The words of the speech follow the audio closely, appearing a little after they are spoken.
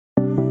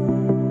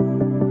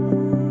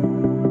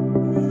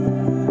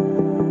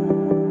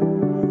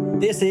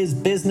This is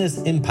Business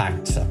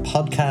Impact, a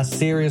podcast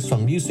series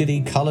from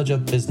UCD College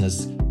of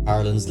Business,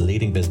 Ireland's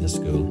leading business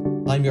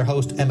school. I'm your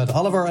host, Emmett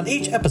Oliver, and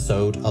each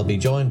episode I'll be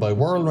joined by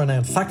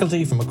world-renowned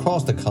faculty from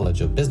across the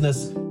College of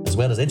Business, as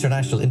well as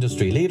international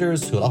industry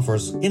leaders who will offer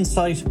us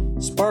insight,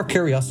 spark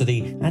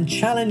curiosity, and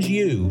challenge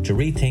you to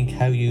rethink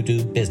how you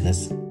do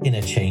business in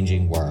a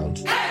changing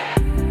world.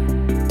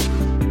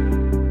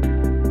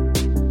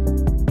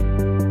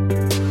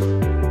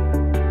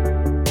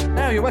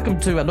 You're welcome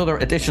to another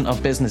edition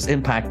of Business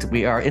Impact.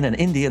 We are in an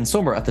Indian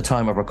summer at the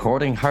time of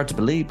recording. Hard to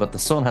believe, but the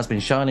sun has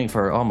been shining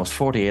for almost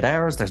 48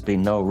 hours. There's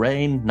been no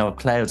rain, no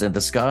clouds in the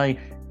sky.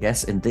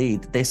 Yes,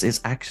 indeed, this is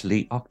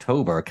actually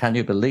October. Can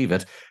you believe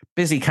it?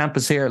 Busy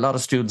campus here, a lot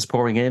of students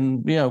pouring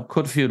in.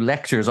 Quite a few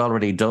lectures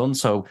already done,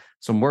 so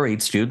some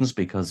worried students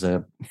because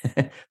the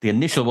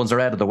initial ones are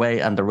out of the way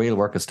and the real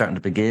work is starting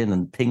to begin,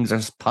 and things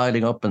are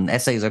piling up and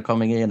essays are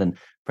coming in and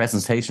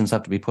presentations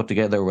have to be put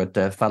together with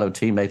fellow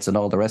teammates and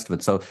all the rest of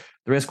it. So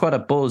there is quite a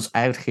buzz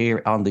out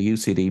here on the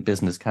UCD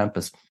Business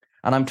Campus.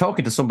 And I'm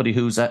talking to somebody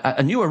who's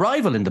a new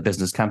arrival in the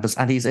business campus,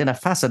 and he's in a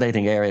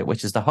fascinating area,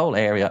 which is the whole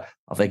area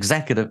of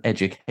executive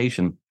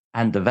education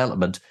and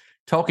development,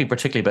 talking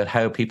particularly about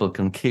how people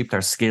can keep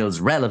their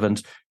skills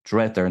relevant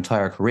throughout their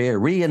entire career.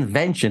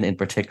 Reinvention in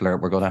particular,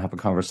 we're going to have a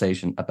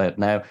conversation about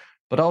now,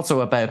 but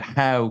also about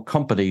how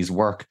companies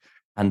work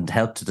and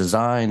help to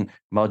design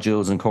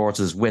modules and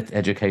courses with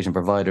education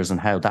providers, and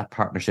how that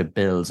partnership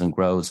builds and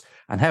grows,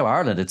 and how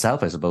Ireland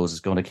itself, I suppose, is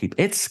going to keep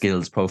its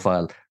skills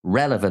profile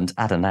relevant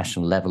at a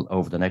national level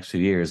over the next few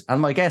years.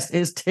 And my guest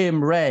is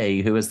Tim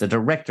Wray, who is the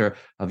Director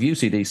of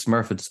UCD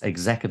Smurfit's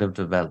Executive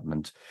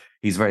Development.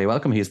 He's very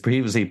welcome. He has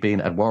previously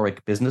been at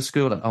Warwick Business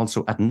School and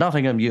also at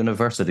Nottingham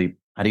University.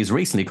 And he's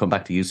recently come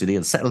back to UCD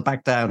and settled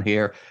back down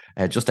here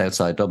just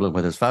outside Dublin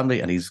with his family.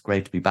 And he's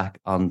great to be back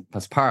on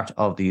as part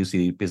of the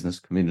UCD business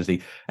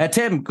community.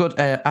 Tim, good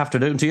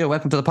afternoon to you.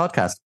 Welcome to the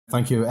podcast.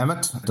 Thank you,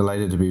 Emmett.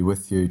 Delighted to be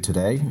with you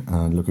today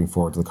and looking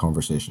forward to the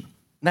conversation.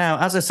 Now,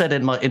 as I said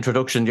in my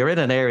introduction, you're in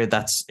an area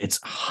it's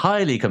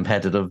highly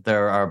competitive.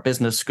 There are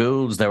business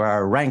schools, there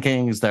are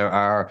rankings, there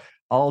are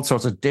all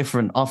sorts of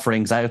different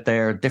offerings out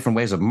there, different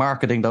ways of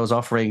marketing those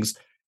offerings,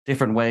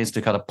 different ways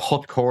to kind of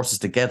put courses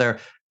together.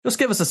 Just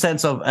give us a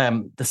sense of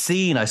the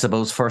scene, I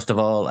suppose, first of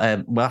all,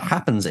 what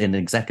happens in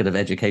executive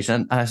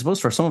education. And I suppose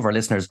for some of our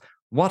listeners,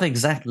 what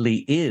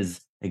exactly is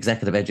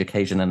executive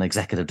education and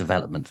executive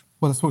development?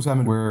 Well, I suppose,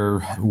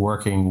 we're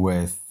working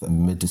with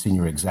mid to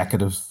senior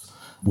executives.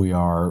 We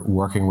are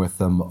working with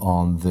them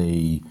on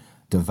the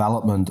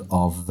development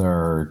of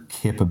their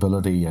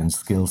capability and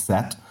skill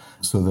set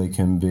so they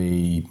can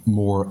be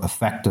more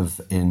effective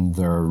in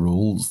their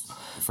roles.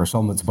 For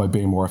some, it's about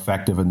being more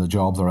effective in the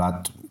job they're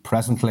at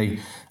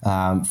presently.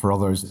 For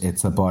others,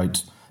 it's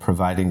about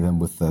providing them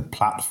with the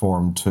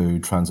platform to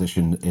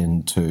transition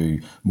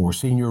into more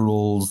senior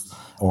roles,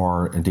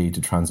 or indeed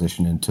to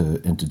transition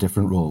into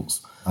different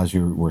roles. As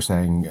you were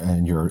saying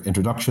in your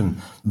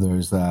introduction,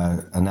 there's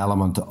an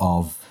element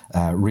of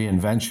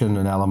reinvention,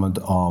 an element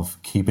of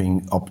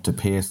keeping up to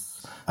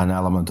pace, an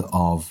element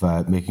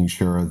of making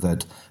sure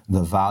that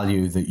the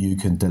value that you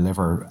can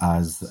deliver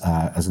as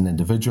an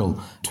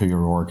individual to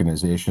your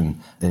organization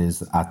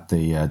is at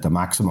the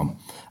maximum.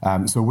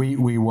 So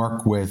we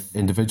work with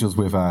individuals.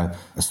 We have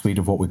a suite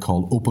of what we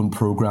call open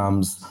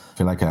programs, if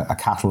you like, a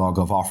catalogue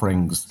of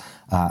offerings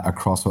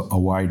across a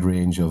wide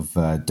range of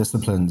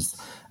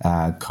disciplines,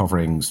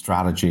 covering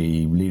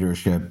strategy,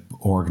 leadership,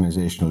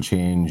 organizational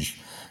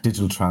change,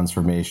 digital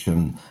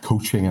transformation,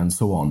 coaching, and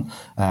so on.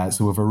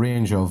 So we have a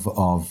range of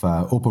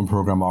open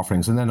program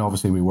offerings. And then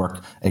obviously we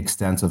work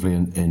extensively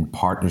in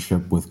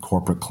partnership with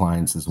corporate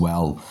clients as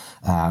well,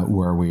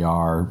 where we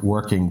are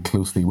working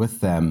closely with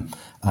them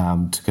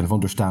to kind of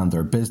understand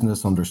their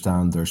business,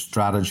 understand their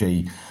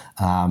strategy,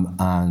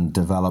 and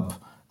develop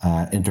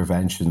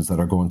interventions that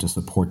are going to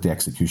support the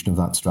execution of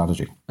that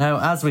strategy. Now,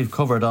 as we've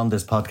covered on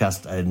this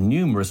podcast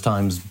numerous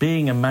times,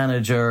 being a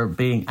manager,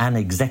 being an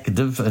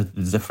executive,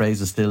 the phrase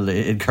is still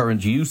in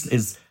current use,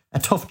 is a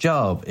tough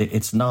job.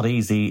 It's not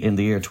easy in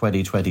the year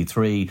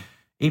 2023.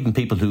 Even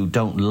people who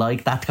don't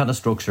like that kind of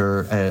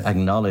structure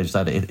acknowledge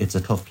that it's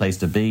a tough place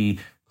to be.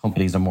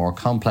 Companies are more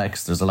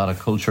complex. There's a lot of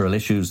cultural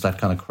issues that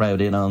kind of crowd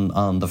in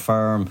on the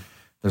firm.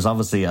 There's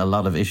obviously a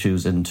lot of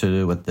issues to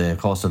do with the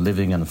cost of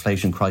living and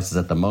inflation crisis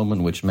at the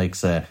moment, which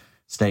makes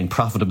staying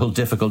profitable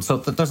difficult. So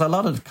there's a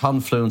lot of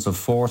confluence of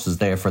forces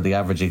there for the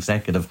average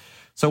executive.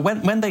 So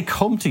when they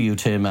come to you,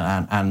 Tim,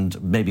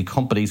 and maybe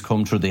companies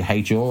come through the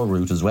HR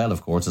route as well,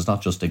 of course, it's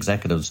not just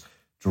executives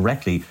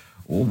directly,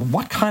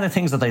 what kind of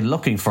things are they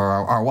looking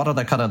for, or what are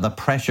the kind of the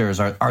pressures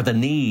or the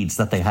needs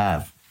that they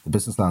have? The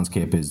business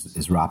landscape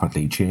is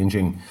rapidly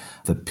changing.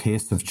 The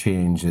pace of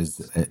change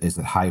is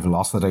at high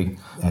velocity.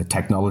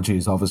 Technology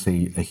is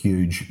obviously a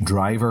huge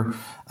driver,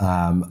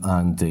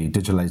 and the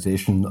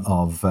digitalization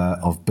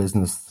of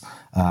business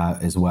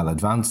is well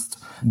advanced.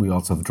 We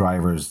also have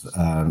drivers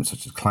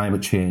such as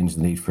climate change,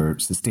 the need for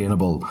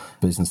sustainable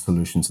business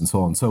solutions, and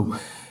so on. So,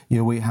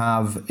 we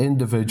have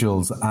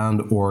individuals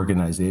and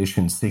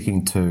organizations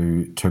seeking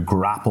to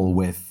grapple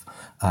with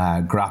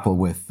grapple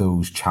with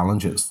those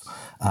challenges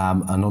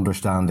and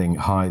understanding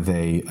how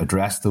they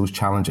address those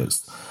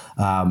challenges.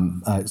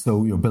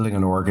 So you're building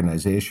an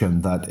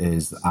organization that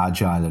is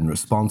agile and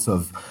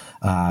responsive,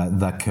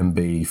 that can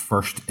be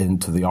first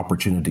into the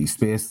opportunity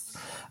space,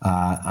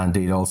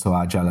 indeed also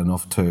agile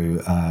enough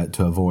to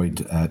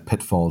avoid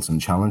pitfalls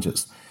and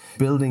challenges.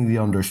 Building the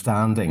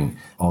understanding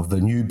of the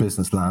new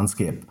business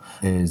landscape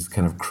is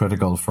kind of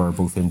critical for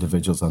both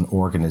individuals and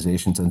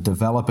organizations, and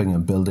developing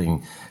and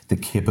building the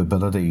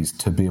capabilities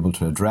to be able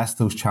to address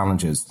those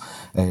challenges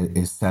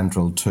is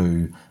central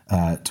to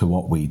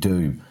what we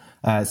do.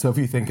 So if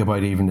you think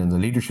about even in the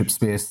leadership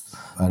space,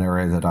 an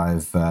area that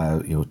I've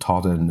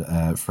taught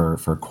in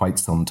for quite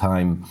some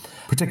time,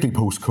 particularly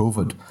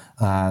post-COVID,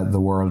 the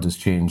world has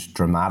changed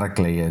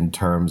dramatically in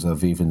terms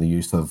of even the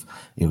use of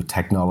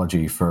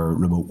technology for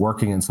remote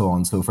working and so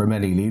on. So for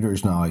many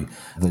leaders now,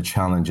 the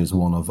challenge is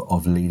one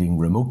of leading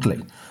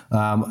remotely.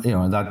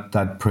 And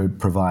that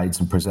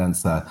provides and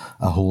presents a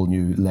whole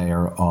new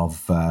layer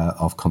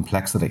of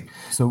complexity.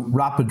 So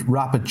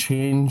rapid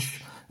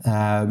change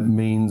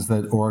means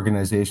that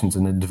organizations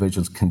and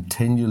individuals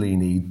continually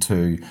need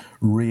to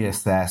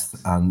reassess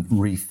and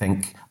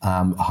rethink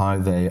how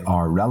they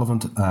are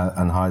relevant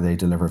and how they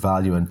deliver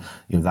value, and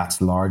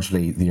that's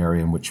largely the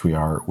area in which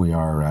we're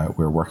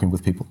working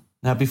with people.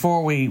 Now,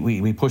 before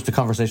we push the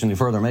conversation any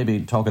further,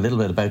 maybe talk a little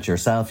bit about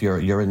yourself.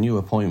 You're a new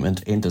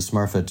appointment into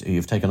Smurfit.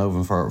 You've taken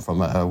over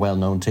from a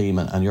well-known team,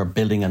 and you're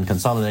building and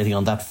consolidating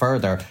on that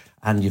further.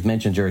 And you've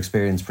mentioned your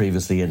experience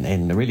previously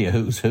in really a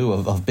who's who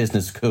of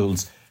business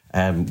schools.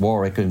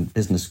 Warwick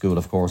Business School,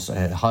 of course,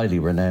 highly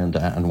renowned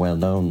and well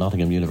known.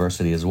 Nottingham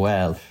University as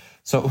well.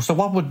 So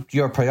what would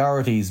your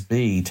priorities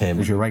be, Tim?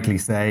 As you rightly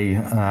say,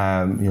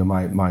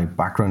 my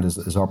background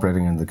is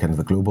operating in the kind of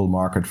the global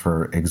market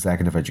for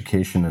executive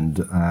education,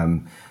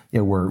 and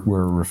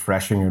we're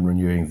refreshing and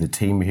renewing the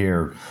team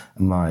here.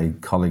 My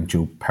colleague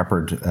Joe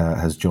Peppard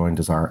has joined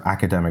as our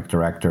academic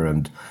director,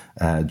 and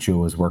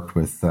Joe has worked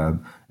with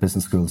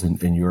business schools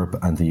in Europe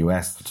and the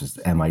US, such as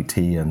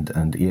MIT and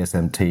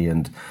ESMT,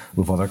 and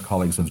with other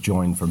colleagues have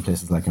joined from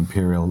places like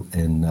Imperial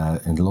in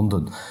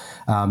London.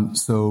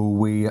 So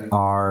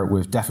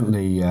we've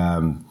definitely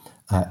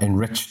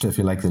enriched, if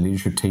you like, the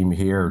leadership team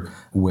here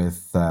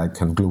with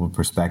kind of global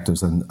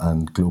perspectives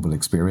and global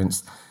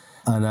experience.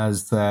 And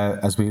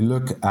as we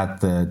look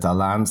at the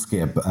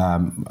landscape,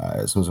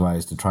 I suppose if I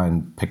was to try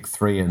and pick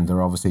three, and there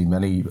are obviously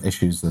many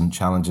issues and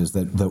challenges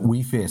that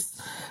we face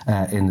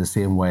in the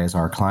same way as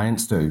our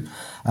clients do.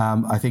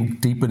 I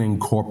think deepening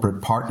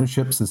corporate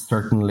partnerships is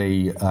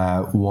certainly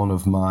one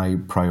of my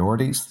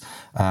priorities.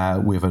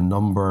 We have a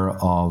number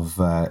of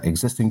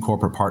existing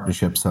corporate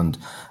partnerships, and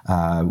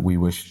we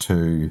wish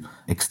to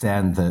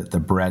extend the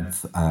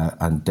breadth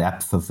and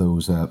depth of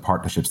those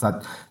partnerships.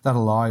 That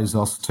allows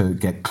us to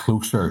get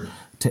closer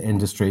to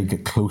industry,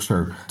 get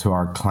closer to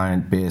our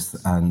client base,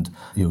 and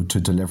to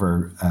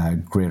deliver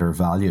greater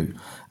value.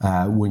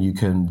 When you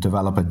can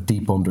develop a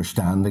deep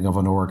understanding of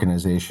an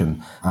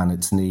organization and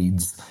its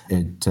needs,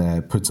 it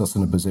puts us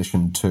in a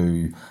position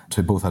to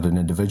both at an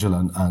individual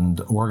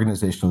and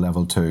organizational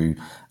level to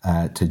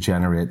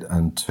generate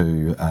and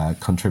to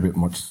contribute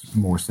much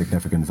more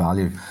significant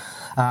value.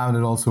 And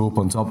it also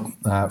opens up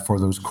for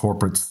those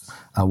corporates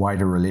a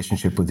wider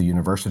relationship with the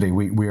university.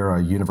 We are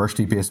a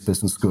university-based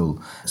business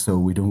school, so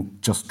we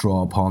don't just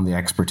draw upon the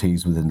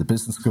expertise within the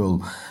business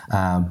school,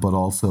 but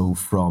also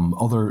from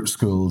other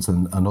schools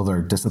and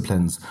other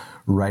disciplines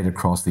right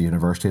across the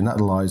university. And that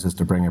allows us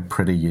to bring a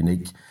pretty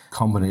unique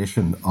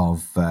combination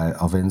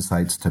of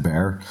insights to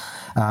bear.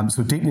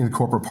 So deepening the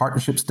corporate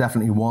partnerships,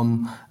 definitely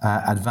one.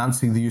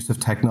 Advancing the use of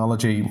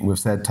technology. We've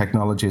said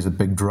technology is a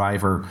big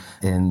driver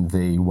in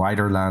the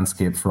wider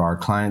landscape for our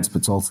clients, but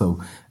it's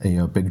also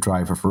a big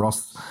driver for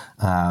us.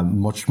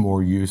 Much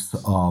more use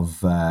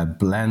of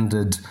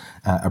blended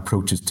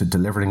approaches to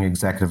delivering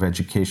executive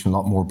education, a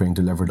lot more being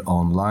delivered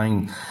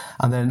online.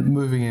 And then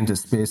moving into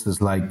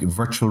spaces like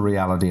virtual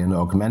reality and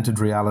augmented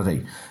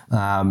reality.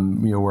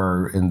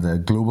 We're in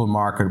the global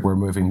market, we're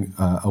moving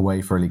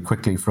away fairly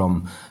quickly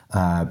from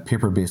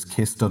paper-based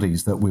case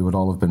studies that we would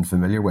all have been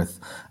familiar with,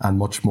 and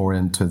much more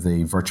into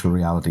the virtual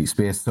reality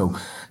space. So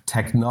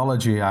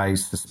technology, I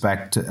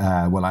suspect,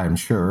 I am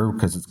sure,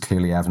 because it's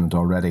clearly evident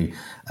already,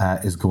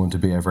 is going to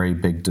be a very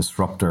big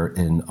disruptor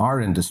in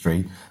our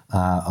industry,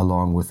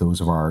 along with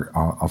those of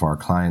our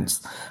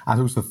clients. And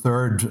it was the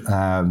third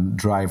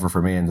driver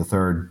for me, and the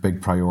third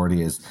big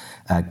priority is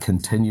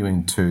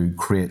continuing to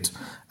create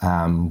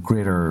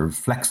greater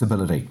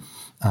flexibility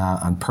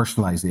and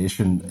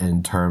personalization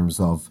in terms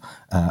of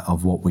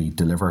what we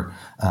deliver.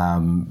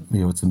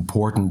 It's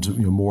important,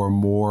 more and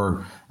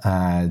more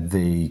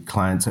the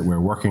clients that we're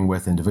working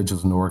with,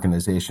 individuals and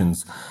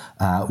organizations,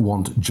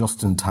 want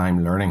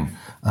just-in-time learning.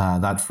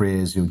 That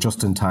phrase,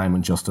 just in time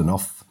and just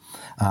enough.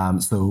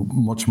 So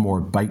much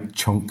more bite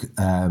chunk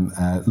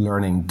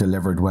learning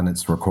delivered when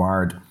it's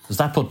required. Does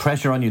that put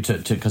pressure on you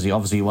because you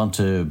obviously want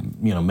to,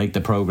 make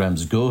the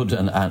programs good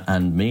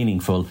and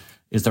meaningful?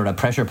 Is there a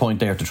pressure point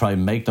there to try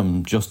and make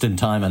them just in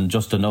time and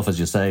just enough, as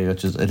you say,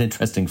 which is an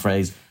interesting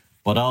phrase?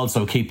 but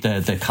also keep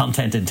the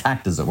content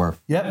intact, as it were.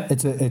 Yeah,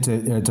 it's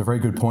a very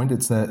good point.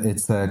 It's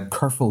a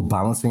careful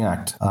balancing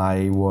act.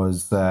 I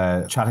was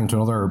chatting to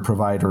another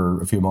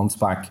provider a few months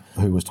back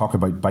who was talking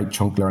about bite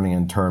chunk learning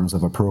in terms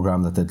of a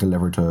program that they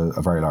delivered to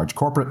a very large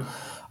corporate.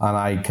 And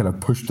I kind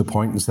of pushed the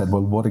point and said,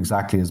 well, what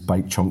exactly is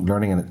bite chunk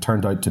learning? And it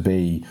turned out to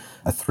be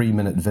a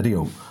 3-minute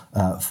video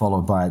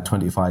followed by a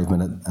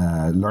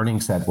 25-minute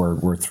learning set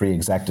where 3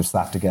 executives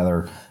sat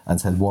together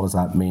and said, what does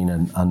that mean?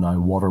 And now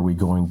how are we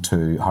going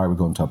to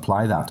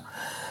apply that?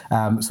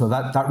 So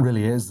that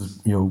really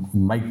is,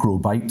 micro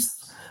bites.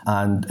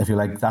 And if you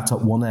like, that's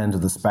at one end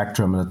of the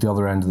spectrum, and at the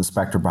other end of the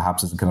spectrum,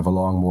 perhaps is kind of a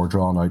long, more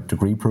drawn-out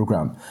degree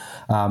program.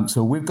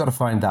 So we've got to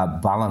find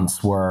that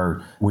balance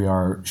where we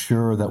are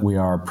sure that we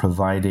are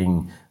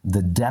providing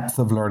the depth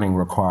of learning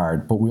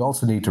required, but we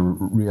also need to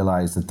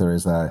realize that there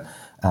is a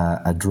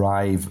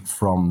drive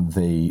from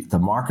the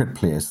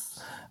marketplace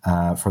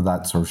for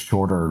that sort of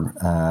shorter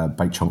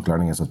bite chunk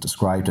learning, as I've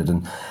described it.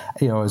 And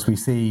as we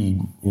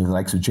see the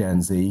likes of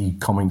Gen Z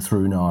coming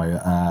through now,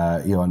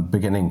 and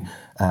beginning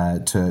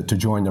to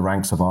join the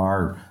ranks of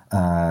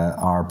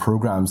our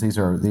programs, these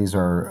are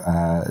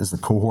is the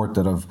cohort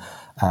that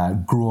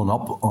have grown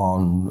up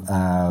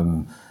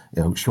on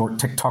short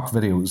TikTok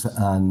videos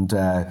and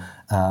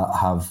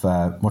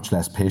have much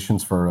less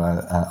patience for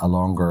a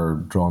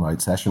longer, drawn-out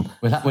session.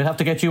 We'll have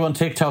to get you on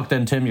TikTok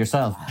then, Tim,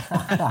 yourself.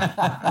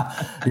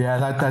 Yeah,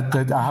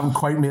 that I haven't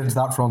quite made it to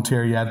that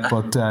frontier yet,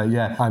 but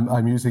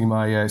I'm using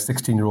my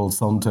 16-year-old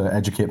son to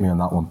educate me on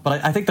that one.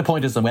 But I think the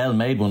point is a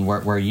well-made one.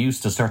 We're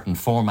used to certain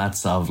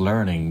formats of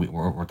learning.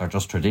 They're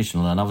just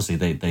traditional, and obviously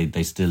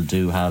they still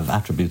do have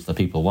attributes that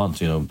people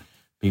want,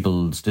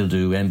 People still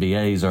do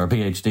MBAs or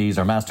PhDs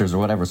or masters or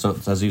whatever. So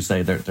as you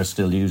say, there's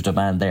still huge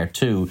demand there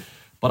too.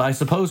 But I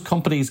suppose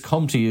companies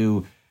come to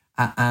you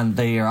and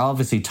they are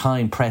obviously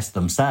time pressed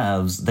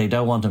themselves. They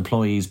don't want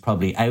employees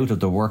probably out of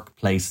the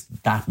workplace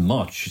that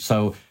much.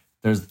 So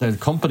there's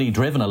company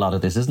driven, a lot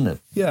of this, isn't it?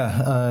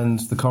 Yeah, and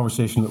the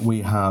conversation that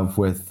we have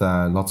with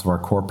lots of our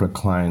corporate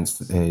clients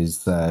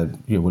is,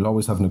 we'll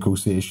always have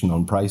negotiation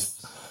on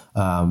price,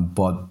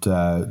 but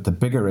the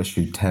bigger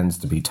issue tends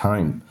to be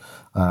time.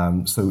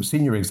 So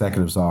senior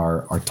executives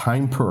are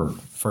time poor,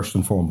 first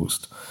and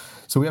foremost.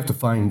 So we have to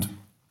find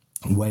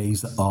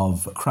ways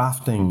of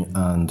crafting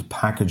and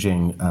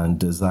packaging and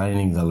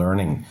designing the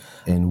learning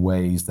in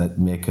ways that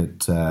make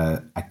it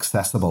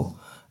accessible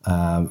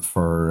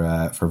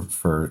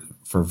for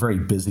very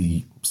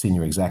busy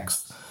senior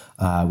execs.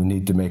 We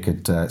need to make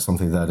it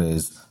something that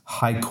is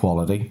high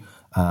quality,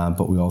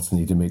 but we also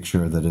need to make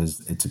sure that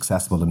it's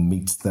accessible and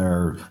meets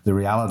the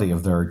reality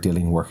of their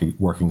daily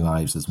working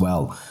lives as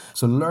well.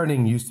 So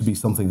learning used to be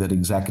something that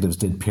executives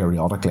did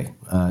periodically.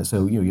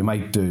 So you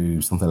might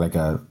do something like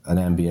an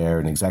MBA or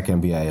an exec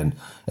MBA, and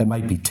it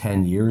might be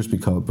 10 years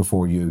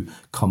before you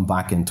come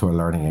back into a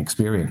learning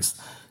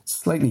experience.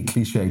 Slightly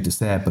cliche to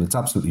say it, but it's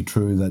absolutely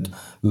true that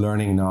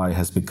learning now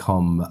has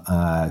become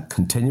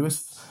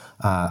continuous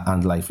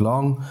and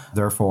lifelong.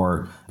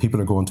 Therefore, people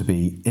are going to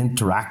be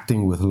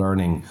interacting with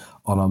learning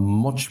on a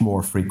much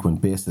more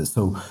frequent basis.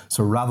 So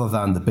rather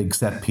than the big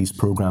set piece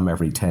program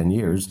every 10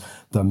 years,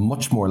 they're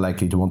much more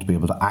likely to want to be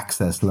able to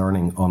access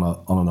learning on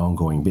an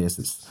ongoing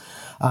basis.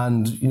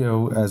 And,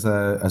 as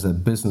a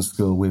business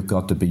school, we've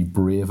got to be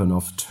brave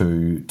enough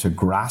to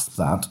grasp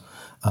that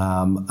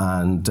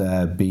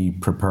and be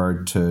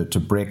prepared to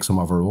break some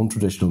of our own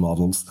traditional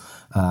models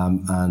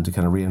and to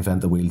kind of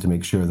reinvent the wheel to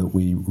make sure that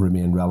we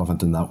remain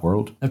relevant in that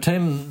world. Now,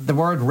 Tim, the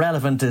word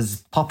relevant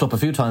is popped up a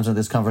few times in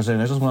this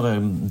conversation. I just want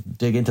to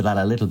dig into that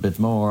a little bit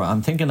more.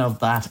 I'm thinking of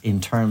that in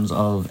terms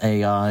of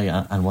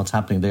AI and what's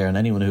happening there. And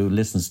anyone who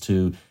listens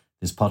to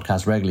this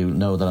podcast regularly will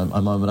know that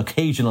I'm an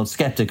occasional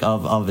skeptic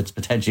of its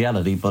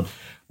potentiality, but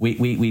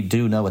we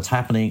do know it's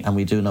happening, and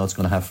we do know it's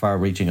going to have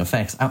far-reaching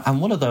effects. And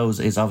one of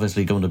those is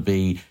obviously going to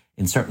be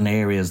in certain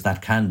areas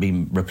that can be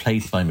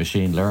replaced by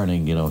machine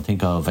learning.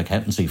 Think of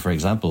accountancy, for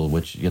example,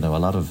 which, a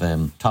lot of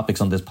topics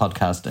on this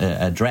podcast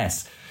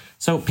address.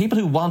 So people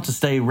who want to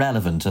stay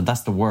relevant, and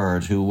that's the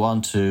word, who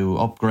want to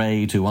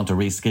upgrade, who want to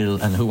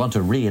reskill, and who want to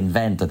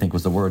reinvent, I think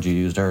was the word you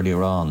used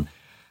earlier on.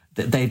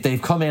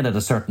 They've come in at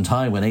a certain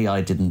time when AI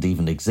didn't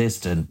even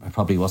exist and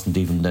probably wasn't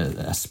even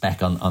a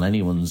speck on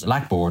anyone's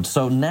blackboard.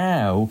 So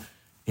now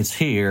it's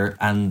here,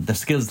 and the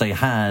skills they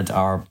had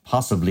are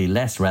possibly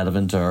less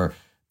relevant or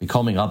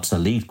becoming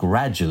obsolete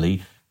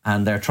gradually,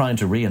 and they're trying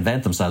to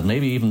reinvent themselves,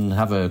 maybe even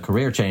have a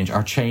career change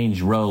or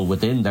change role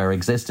within their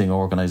existing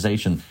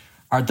organization.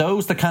 Are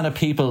those the kind of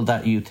people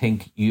that you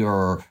think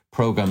your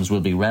programs will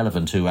be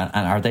relevant to?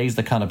 And are these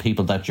the kind of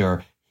people that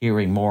you're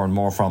hearing more and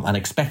more from and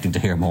expecting to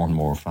hear more and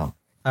more from?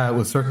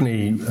 Well,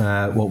 certainly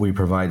what we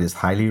provide is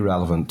highly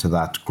relevant to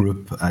that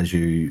group. As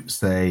you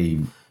say,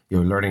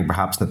 learning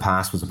perhaps in the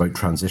past was about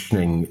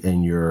transitioning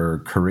in your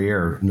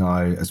career. Now,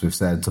 as we've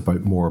said, it's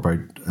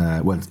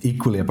it's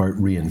equally about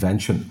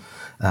reinvention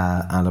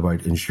and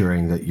about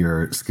ensuring that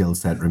your skill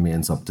set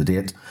remains up to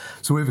date.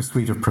 So we have a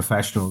suite of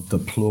professional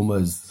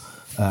diplomas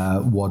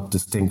what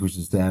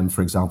distinguishes them,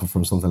 for example,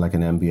 from something like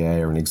an MBA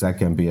or an exec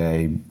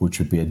MBA, which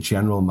would be a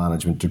general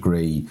management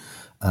degree.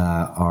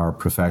 Our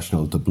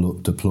professional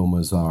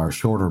diplomas are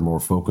shorter, more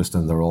focused,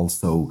 and they're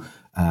also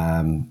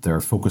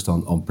they're focused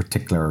on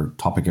particular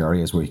topic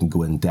areas where you can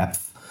go in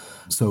depth.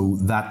 So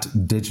that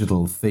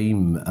digital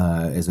theme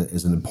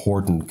is an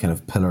important kind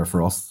of pillar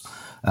for us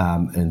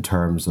in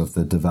terms of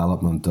the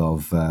development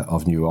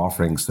of new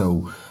offerings.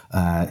 So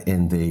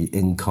in the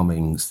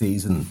incoming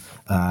season,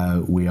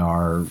 we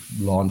are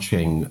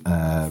launching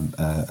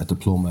a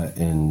diploma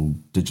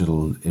in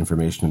digital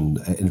innovation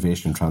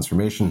and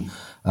transformation,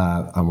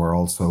 and we're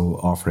also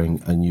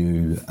offering a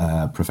new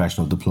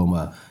professional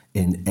diploma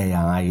in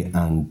AI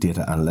and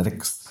data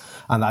analytics.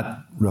 And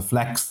that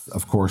reflects,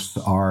 of course,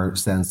 our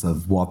sense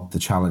of what the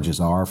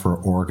challenges are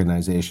for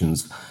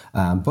organizations,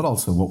 but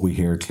also what we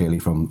hear clearly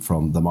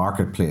from the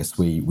marketplace.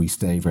 We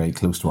stay very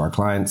close to our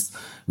clients,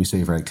 we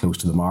stay very close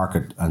to the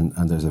market,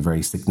 and there's a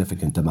very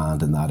significant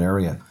demand in that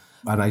area.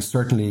 And I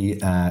certainly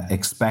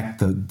expect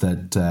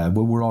that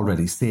we're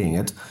already seeing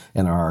it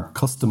in our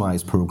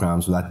customized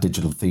programs where that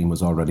digital theme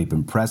has already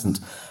been present.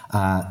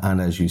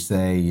 And as you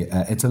say,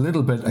 it's a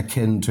little bit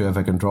akin to, if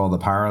I can draw the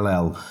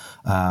parallel,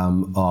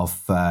 of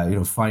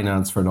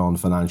finance for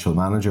non-financial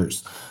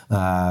managers,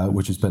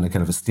 which has been a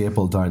kind of a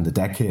staple down the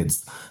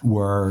decades,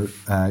 where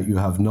you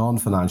have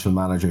non-financial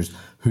managers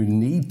who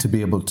need to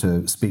be able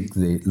to speak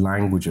the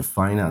language of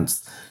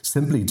finance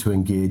simply to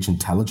engage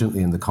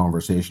intelligently in the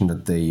conversation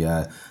at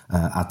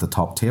the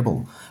top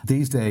table.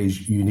 These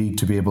days, you need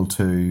to be able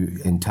to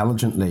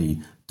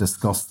intelligently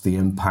discuss the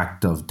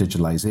impact of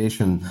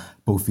digitalization,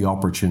 both the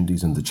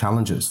opportunities and the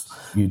challenges.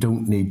 You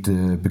don't need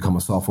to become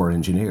a software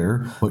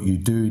engineer, but you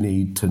do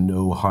need to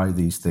know how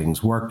these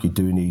things work. You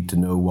do need to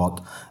know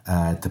what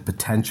the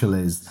potential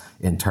is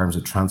in terms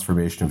of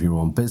transformation of your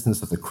own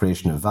business, of the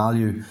creation of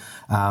value.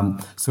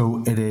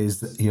 So it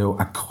is,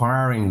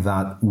 acquiring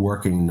that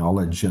working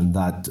knowledge and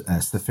that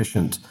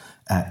sufficient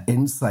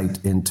insight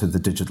into the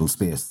digital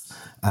space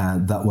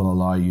that will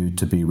allow you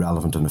to be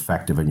relevant and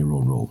effective in your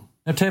own role.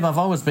 Now, Tim, I've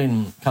always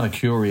been kind of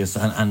curious,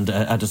 and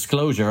a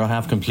disclosure, I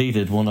have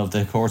completed one of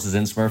the courses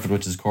in Smurfit,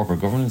 which is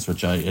corporate governance,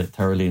 which I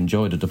thoroughly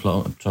enjoyed, a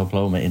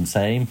diploma in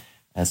same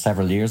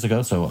several years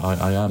ago. So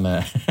I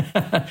am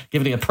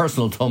giving a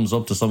personal thumbs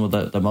up to some of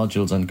the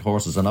modules and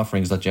courses and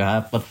offerings that you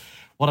have. But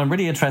what I'm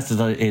really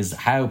interested in is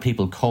how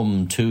people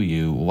come to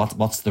you.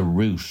 What's the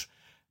route?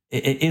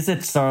 Is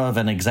it sort of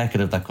an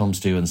executive that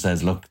comes to you and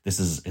says, look, this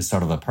is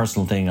sort of a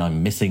personal thing,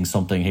 I'm missing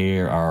something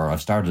here, or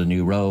I've started a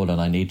new role and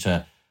I need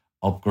to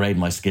upgrade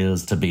my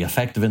skills to be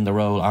effective in the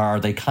role? Or are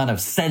they kind of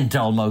sent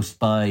almost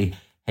by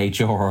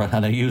HR?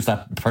 And I use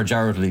that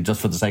pejoratively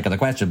just for the sake of the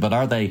question, but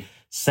are they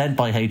sent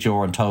by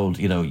HR and told,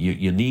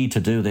 you need to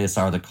do this,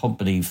 or the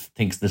company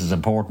thinks this is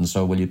important,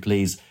 so will you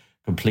please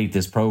complete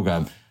this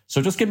program?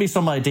 So just give me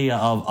some idea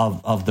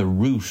of the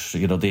route,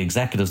 the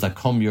executives that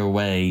come your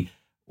way.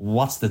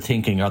 What's the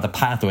thinking or the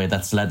pathway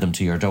that's led them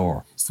to your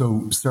door?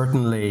 So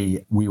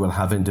certainly we will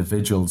have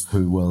individuals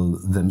who will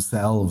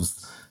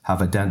themselves have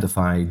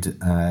identified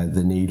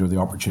the need or the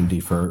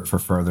opportunity for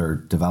further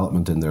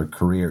development in their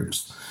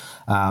careers.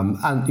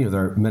 And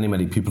there are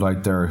many people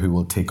out there who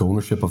will take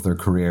ownership of their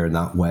career in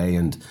that way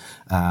and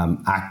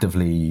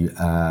actively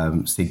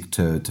seek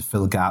to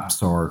fill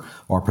gaps or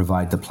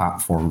provide the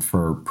platform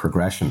for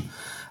progression.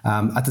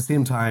 At the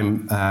same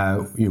time,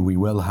 we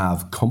will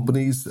have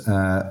companies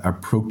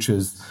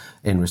approaches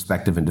in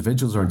respective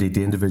individuals, or indeed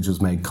the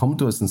individuals may come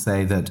to us and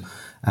say that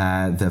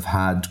they've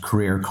had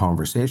career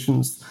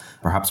conversations.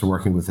 Perhaps they're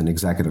working with an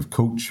executive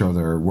coach, or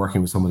they're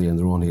working with somebody in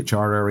their own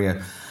HR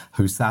area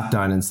who sat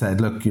down and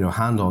said, look,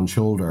 hand on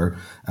shoulder,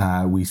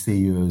 we see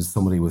you as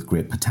somebody with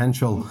great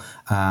potential,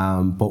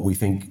 but we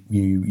think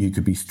you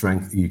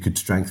could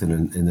strengthen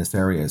in this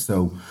area.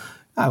 So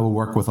I will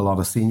work with a lot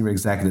of senior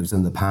executives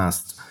in the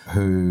past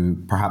who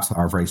perhaps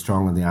are very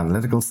strong on the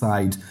analytical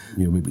side,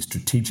 maybe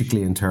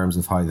strategically in terms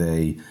of how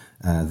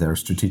their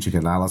strategic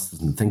analysis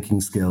and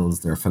thinking skills,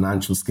 their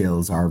financial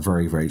skills are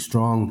very, very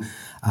strong.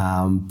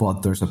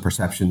 But there's a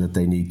perception that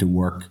they need to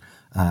work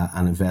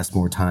and invest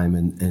more time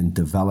in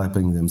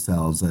developing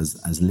themselves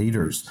as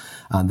leaders.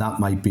 And that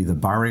might be the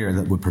barrier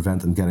that would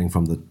prevent them getting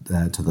from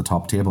to the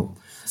top table.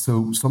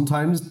 So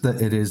sometimes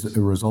it is a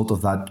result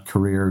of that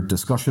career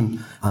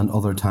discussion, and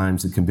other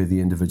times it can be the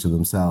individual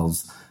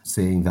themselves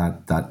seeing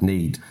that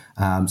need.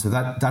 So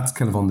that's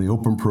kind of on the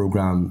open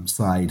program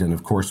side. And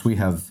of course, we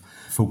have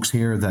folks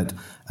here that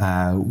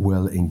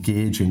will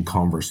engage in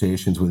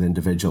conversations with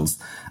individuals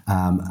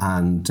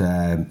and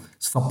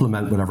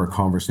supplement whatever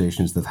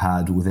conversations they've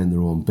had within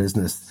their own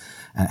business,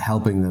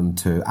 asking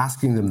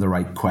them the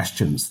right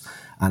questions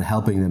and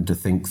helping them to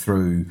think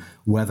through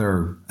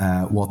whether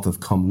what they've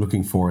come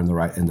looking for in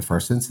the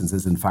first instance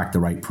is in fact the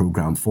right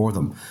program for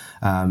them.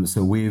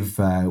 So we've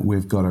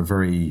got a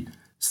very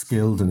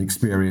skilled and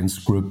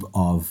experienced group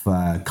of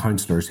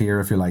counsellors here,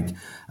 if you like,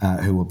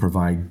 who will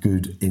provide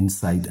good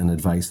insight and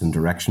advice and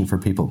direction for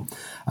people.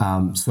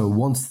 So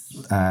once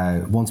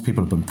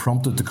people have been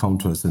prompted to come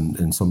to us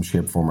in some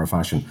shape, form or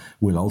fashion,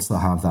 we'll also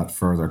have that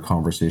further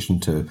conversation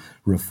to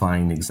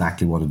refine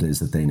exactly what it is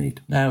that they need.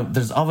 Now,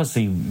 there's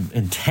obviously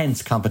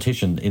intense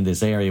competition in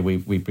this area.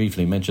 We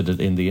briefly mentioned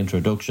it in the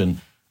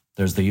introduction.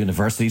 There's the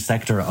university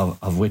sector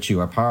of which you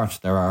are part.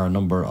 There are a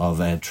number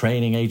of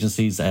training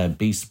agencies,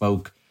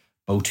 bespoke,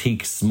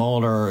 boutique,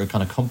 smaller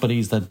kind of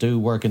companies that do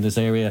work in this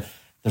area.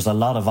 There's a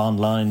lot of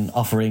online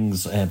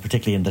offerings,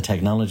 particularly in the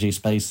technology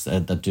space,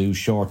 that do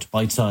short,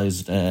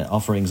 bite-sized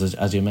offerings,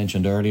 as you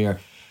mentioned earlier.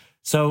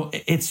 So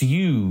it's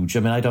huge.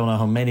 I mean, I don't know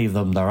how many of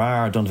them there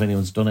are. I don't know if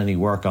anyone's done any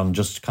work on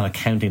just kind of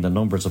counting the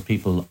numbers of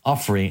people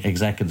offering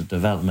executive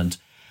development.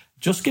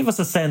 Just give us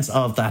a sense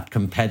of that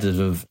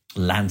competitive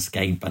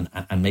landscape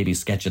and maybe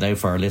sketch it out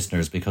for our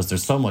listeners, because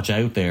there's so much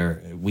out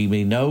there.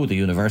 We know the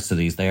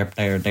universities, they're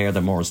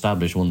the more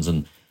established ones,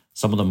 and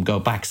some of them go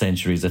back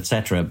centuries,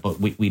 etc. But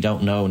we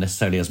don't know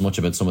necessarily as much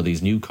about some of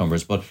these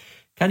newcomers. But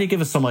can you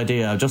give us some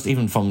idea, just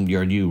even from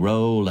your new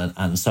role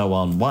and so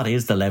on, what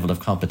is the level of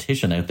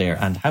competition out there,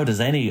 and how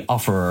does any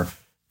offerer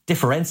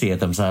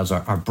differentiate themselves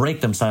or break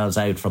themselves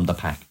out from the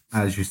pack?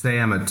 As you say,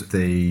 Emmett,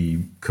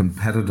 the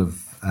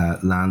competitive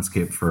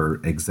landscape for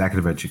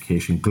executive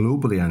education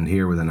globally and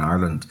here within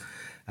Ireland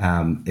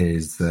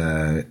is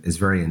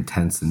very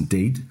intense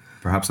indeed.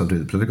 Perhaps I'll do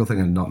the political thing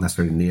and not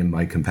necessarily name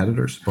my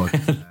competitors, but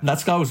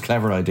that's always a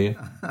clever idea.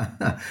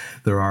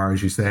 There are,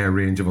 as you say, a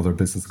range of other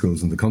business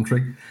schools in the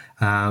country,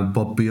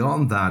 but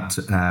beyond that,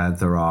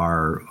 there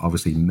are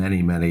obviously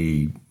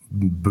many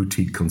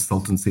boutique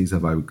consultancies,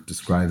 if I would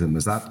describe them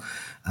as that.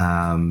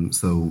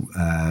 So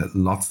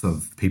lots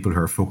of people who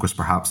are focused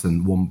perhaps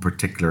in one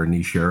particular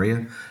niche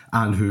area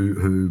and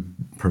who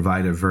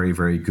provide a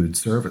very good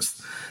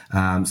service.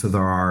 So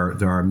there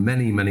are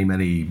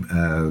many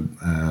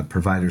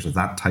providers of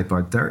that type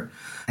out there.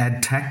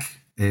 EdTech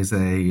is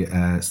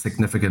a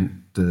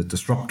significant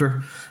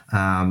disruptor.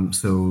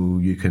 So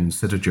you can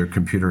sit at your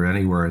computer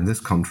anywhere in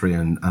this country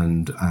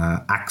and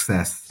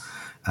access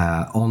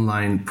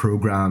online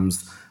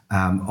programs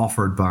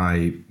offered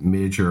by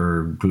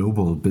major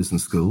global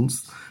business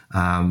schools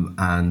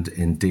and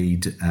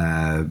indeed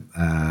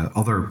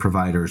other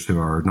providers who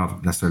are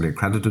not necessarily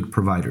accredited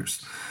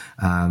providers.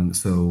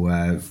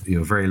 So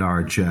very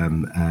large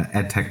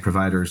edtech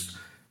providers.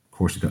 Of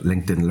course, you've got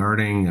LinkedIn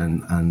Learning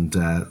and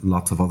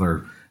lots of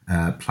other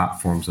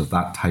platforms of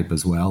that type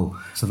as well.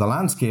 So the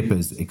landscape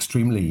is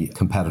extremely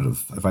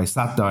competitive. If I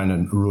sat down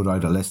and wrote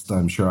out a list,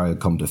 I'm sure I'd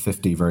come to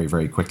 50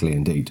 very quickly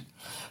indeed.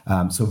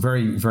 So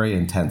very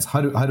intense.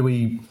 How do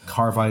we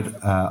carve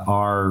out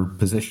our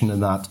position in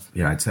that?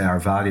 I'd say our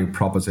value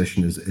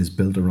proposition is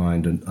built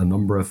around a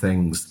number of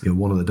things.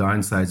 One of the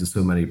downsides of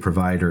so many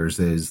providers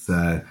is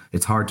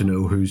it's hard to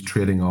know who's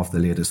trading off the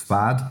latest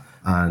fad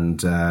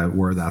and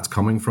where that's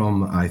coming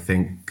from. I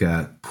think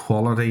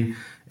quality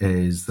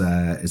is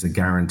a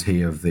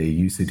guarantee of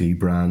the UCD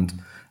brand.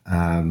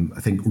 I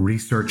think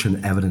research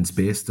and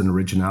evidence-based and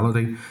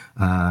originality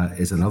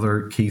is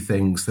another key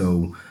thing.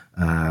 So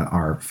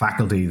our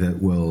faculty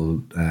that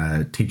will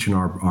teach in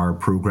our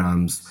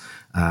programs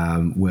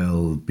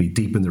will be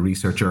deep in the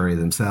research area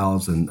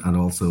themselves and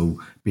also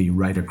be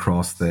right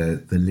across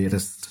the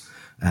latest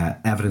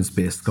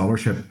evidence-based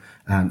scholarship.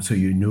 So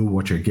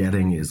what you're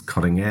getting is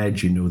cutting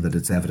edge. You know that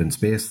it's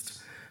evidence-based.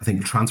 I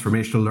think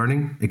transformational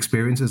learning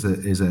experience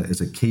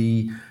is a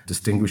key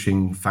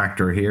distinguishing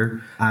factor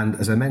here. And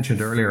as I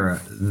mentioned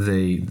earlier,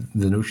 the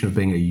notion of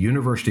being a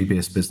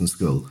university-based business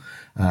school,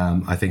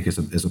 I think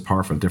is a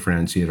powerful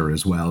differentiator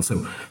as well. So,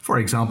 for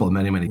example,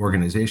 many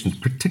organizations,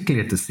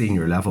 particularly at the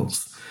senior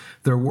levels,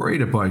 they're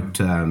worried about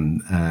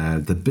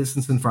the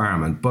business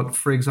environment. But,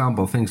 for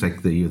example, things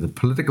like the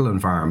political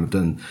environment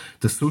and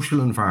the social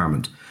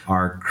environment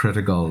are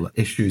critical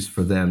issues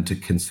for them to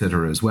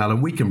consider as well.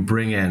 And we can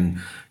bring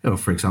in,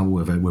 for example,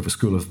 we have a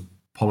School of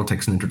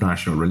Politics and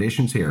International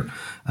Relations here,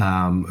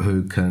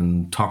 who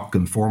can talk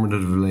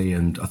informatively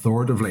and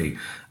authoritatively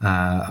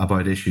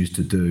about issues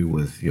to do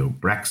with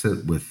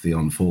Brexit, with the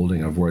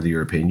unfolding of where the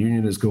European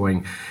Union is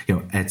going,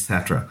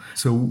 etc.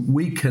 So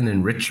we can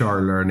enrich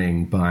our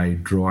learning by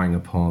drawing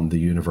upon the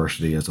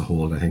university as a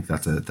whole. And I think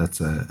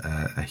that's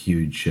a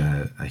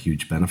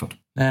huge benefit.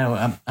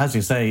 Now, as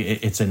you say,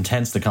 it's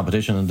intense, the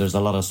competition, and there's a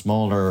lot of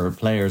smaller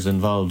players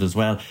involved as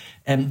well.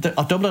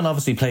 Dublin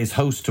obviously plays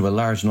host to a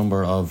large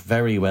number of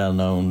very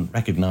well-known,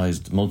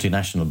 recognised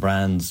multinational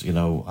brands.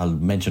 I'll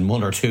mention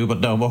one or two, but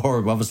no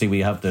more. Obviously, we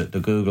have the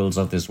Googles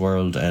of this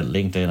world,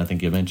 LinkedIn, I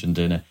think you mentioned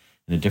in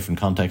a different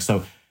context.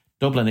 So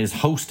Dublin is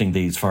hosting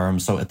these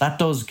firms. So that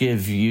does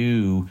give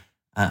you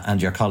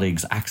and your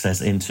colleagues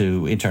access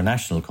into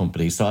international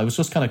companies. So I was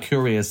just kind of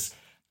curious,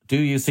 do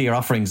you see your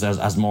offerings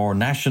as more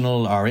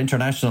national or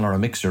international or a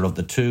mixture of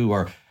the two?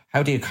 Or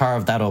how do you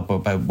carve that up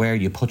about where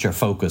you put your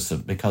focus?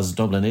 Because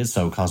Dublin is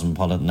so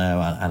cosmopolitan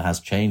now and has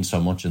changed so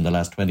much in the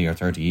last 20 or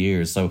 30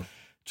 years. So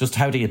just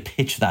how do you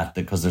pitch that?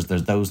 Because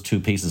there's those two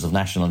pieces of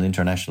national and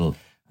international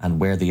and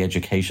where the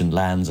education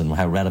lands and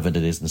how relevant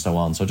it is and so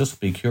on. So just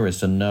be curious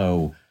to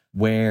know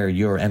where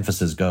your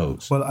emphasis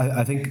goes. Well,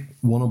 I think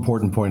one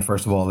important point,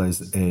 first of all,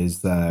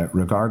 is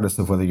regardless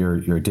of whether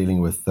you're dealing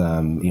with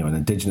an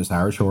Indigenous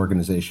Irish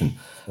organisation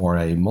or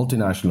a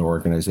multinational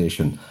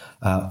organisation,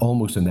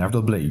 almost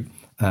inevitably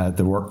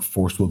the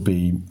workforce will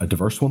be a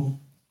diverse one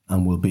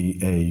and will be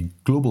a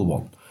global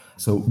one.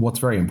 So what's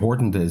very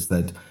important is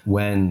that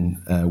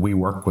when we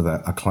work with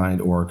a client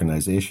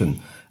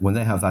organisation, when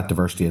they have that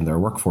diversity in their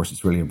workforce,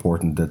 it's really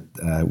important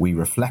that we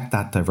reflect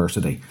that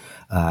diversity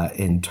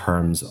in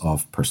terms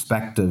of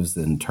perspectives,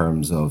 in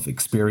terms of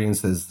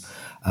experiences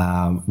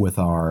with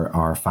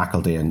our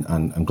faculty. And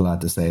I'm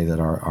glad to say that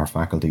our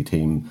faculty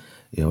team,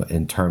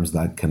 in terms of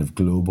that kind of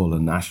global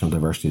and national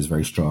diversity, is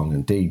very strong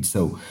indeed.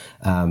 So,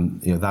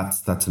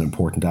 that's an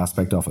important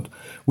aspect of it.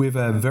 We have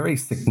a very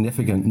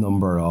significant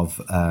number of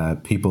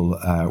people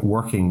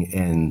working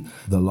in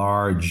the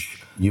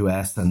large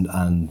US and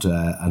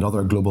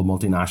other global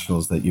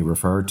multinationals that you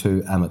referred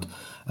to, Emmett.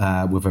 We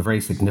have a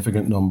very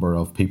significant number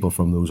of people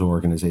from those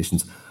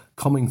organizations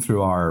coming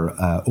through our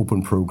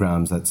open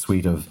programs, that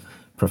suite of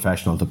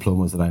professional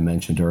diplomas that I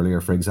mentioned earlier,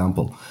 for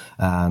example.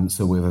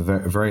 So we have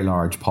a very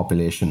large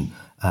population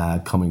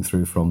coming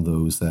through from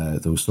those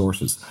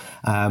sources.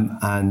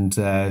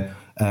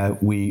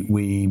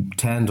 We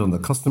tend on the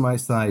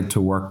customized side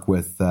to work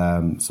with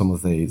some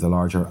of the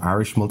larger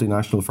Irish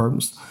multinational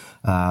firms.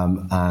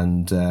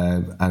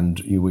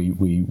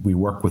 We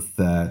work with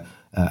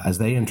as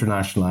they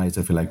internationalize,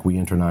 if you like, we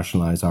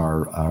internationalize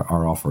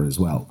our offer as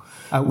well.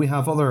 We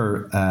have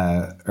other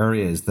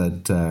areas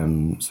that,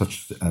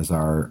 such as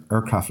our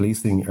aircraft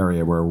leasing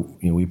area, where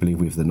we believe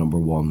we have the number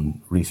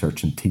one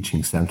research and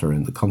teaching centre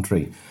in the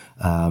country,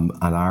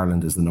 and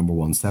Ireland is the number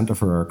one centre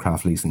for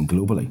aircraft leasing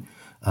globally.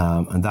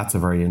 And that's a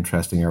very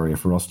interesting area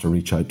for us to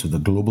reach out to the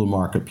global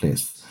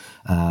marketplace.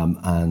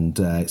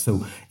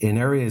 So in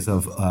areas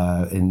of,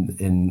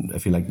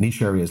 if you like,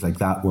 niche areas like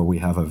that, where we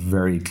have a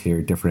very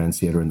clear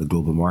differentiator in the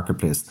global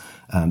marketplace,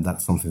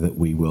 that's something that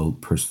we will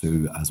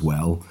pursue as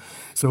well.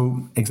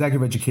 So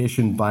executive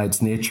education, by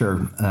its nature,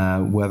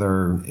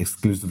 whether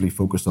exclusively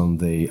focused on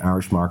the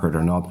Irish market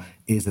or not,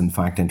 is in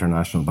fact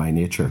international by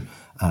nature.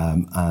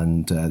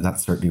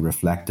 That's certainly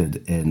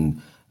reflected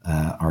in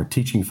our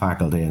teaching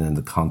faculty and in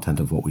the content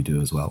of what we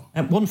do as well.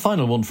 And one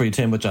final one for you,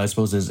 Tim, which I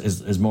suppose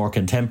is more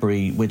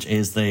contemporary, which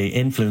is the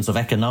influence of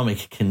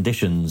economic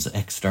conditions,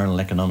 external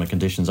economic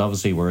conditions.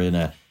 Obviously, we're in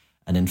an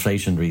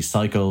inflationary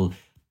cycle.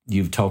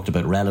 You've talked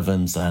about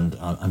relevance, and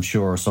I'm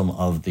sure some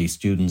of the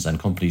students and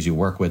companies you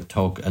work with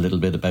talk a little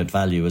bit about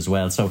value as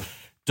well. So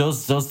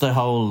does the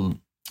whole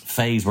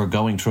phase we're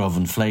going through of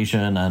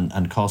inflation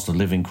and cost of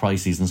living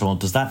crises and so on,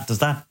 does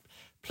that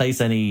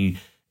place any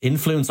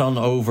influence on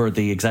over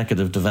the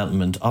executive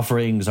development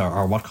offerings,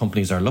 or what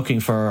companies are looking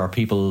for? Are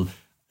people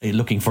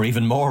looking for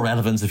even more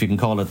relevance, if you can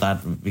call it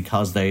that,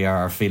 because they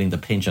are feeling the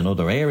pinch in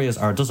other areas?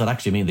 Or does it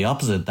actually mean the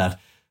opposite, that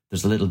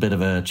there's a little bit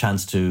of a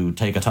chance to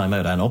take a time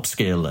out and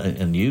upskill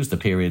and use the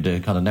period to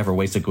kind of never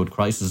waste a good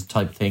crisis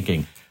type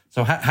thinking?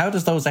 So how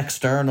does those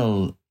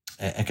external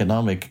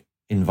economic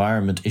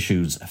environment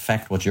issues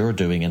affect what you're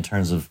doing in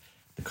terms of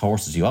the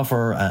courses you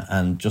offer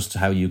and just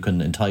how you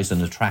can entice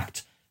and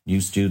attract new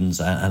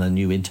students and a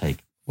new intake?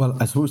 Well,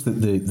 I suppose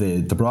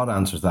the broad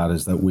answer to that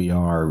is that we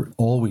are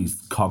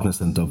always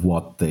cognizant of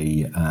what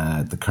the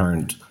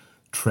current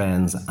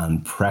trends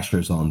and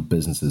pressures on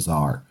businesses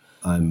are.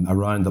 I'm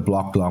around the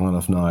block long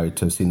enough now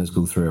to have seen us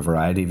go through a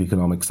variety of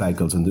economic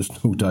cycles, and there's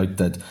no doubt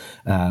that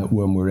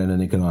when we're in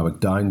an economic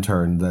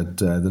downturn, that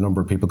the number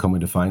of people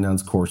coming to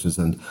finance courses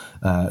and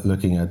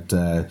looking at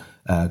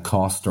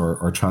cost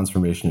or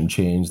transformation and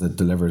change that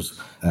delivers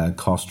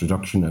cost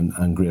reduction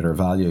and greater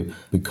value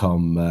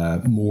become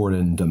more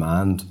in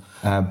demand.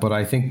 But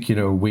I think,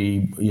 again,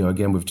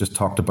 we've just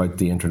talked about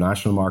the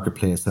international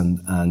marketplace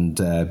and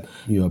a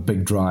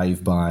big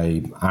drive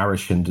by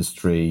Irish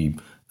industry,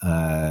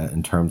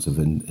 in terms of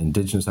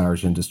Indigenous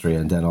Irish industry,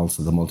 and then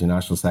also the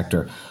multinational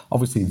sector.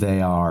 Obviously,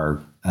 they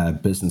are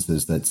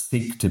businesses that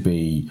seek to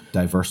be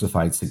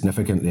diversified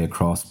significantly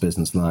across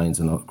business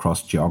lines and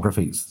across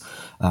geographies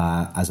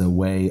as a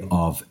way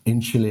of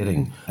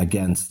insulating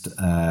against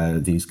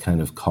these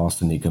kind of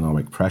cost and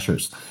economic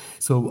pressures.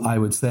 So I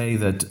would say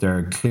that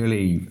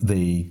clearly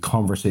the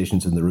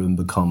conversations in the room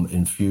become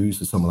infused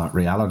with some of that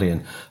reality.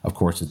 And of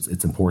course,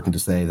 it's important to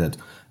say that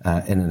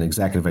in an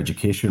executive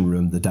education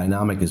room, the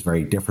dynamic is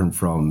very different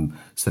from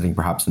sitting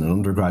perhaps in an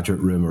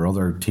undergraduate room or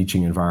other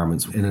teaching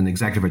environments. In an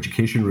executive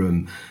education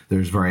room,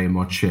 there's very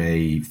much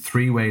a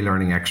three-way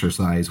learning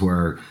exercise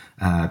where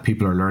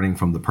people are learning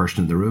from the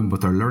person in the room, but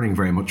they're learning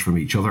very much from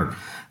each other,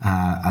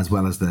 as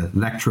well as the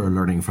lecturer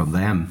learning from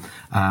them.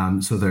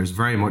 So there's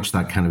very much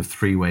that kind of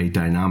three-way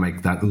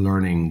dynamic, that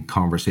learning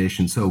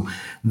conversation. So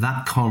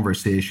that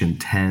conversation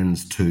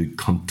tends to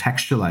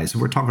contextualize. So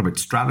we're talking about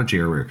strategy,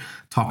 or we're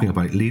talking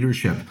about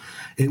leadership.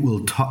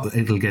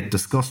 It'll get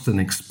discussed and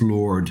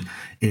explored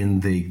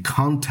in the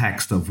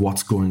context of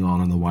what's going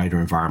on in the wider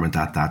environment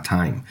at that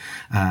time.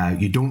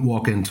 You don't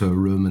walk into a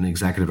room in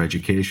executive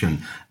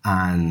education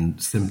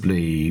and simply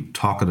simply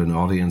talk at an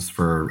audience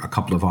for a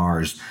couple of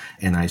hours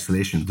in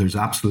isolation. There's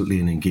absolutely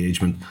an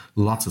engagement,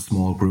 lots of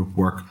small group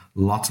work,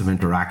 lots of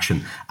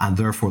interaction, and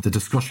therefore the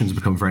discussions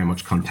become very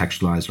much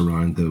contextualized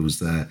around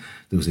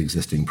those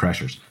existing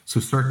pressures. So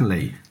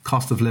certainly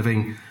cost of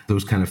living,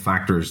 those kind of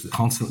factors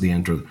constantly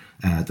enter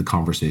the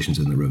conversations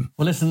in the room.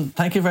 Well, listen,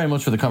 thank you very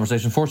much for the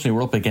conversation. Fortunately,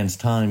 we're up against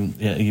time.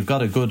 You've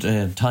got a good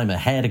time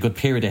ahead, a good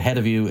period ahead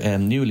of you,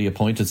 newly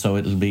appointed, so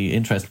it'll be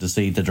interesting to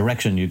see the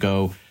direction you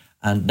go.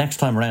 And next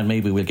time around,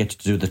 maybe we'll get to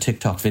do the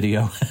TikTok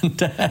video and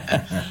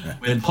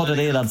we'll put it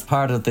in as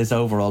part of this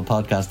overall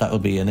podcast. That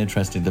would be an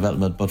interesting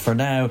development. But for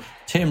now,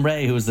 Tim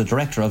Wray, who is the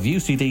Director of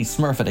UCD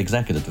Smurfit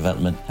Executive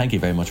Development, thank you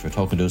very much for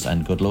talking to us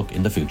and good luck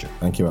in the future.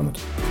 Thank you,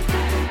 Emmett.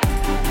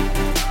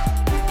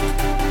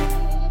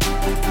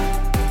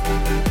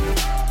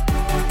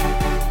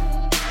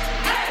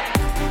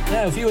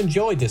 Now, if you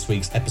enjoyed this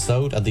week's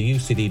episode of the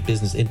UCD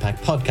Business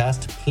Impact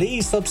Podcast,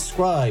 please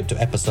subscribe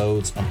to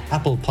episodes on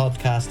Apple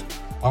Podcast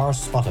or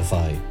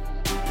Spotify.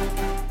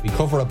 We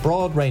cover a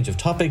broad range of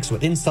topics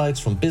with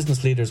insights from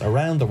business leaders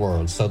around the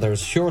world, so there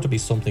is sure to be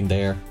something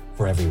there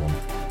for everyone.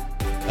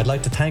 I'd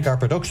like to thank our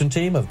production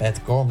team of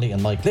Beth Gormley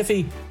and Mike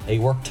Liffey. They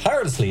work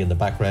tirelessly in the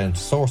background,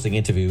 sourcing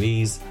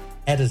interviewees,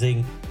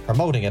 editing,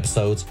 promoting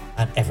episodes,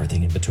 and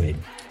everything in between.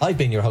 I've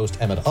been your host,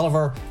 Emmett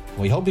Oliver, and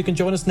we hope you can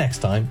join us next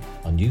time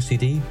on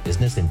UCD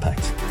Business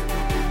Impact.